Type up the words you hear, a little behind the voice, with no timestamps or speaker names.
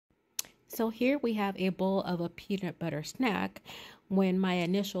So here we have a bowl of a peanut butter snack when my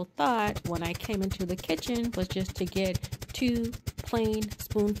initial thought when I came into the kitchen was just to get 2 plain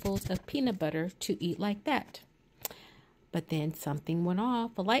spoonfuls of peanut butter to eat like that. But then something went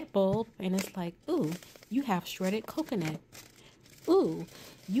off, a light bulb, and it's like, ooh, you have shredded coconut. Ooh,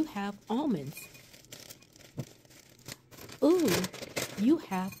 you have almonds. Ooh, you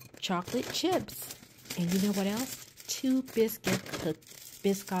have chocolate chips. And you know what else? 2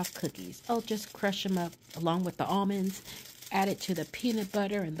 Biscoff cookies. Oh, just crush them up along with the almonds, add it to the peanut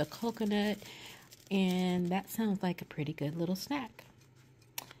butter and the coconut, and that sounds like a pretty good little snack.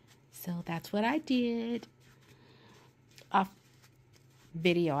 So that's what I did. Off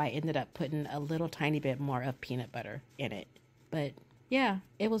video, I ended up putting a little tiny bit more of peanut butter in it. But yeah,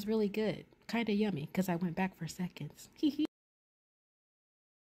 it was really good. Kind of yummy because I went back for seconds.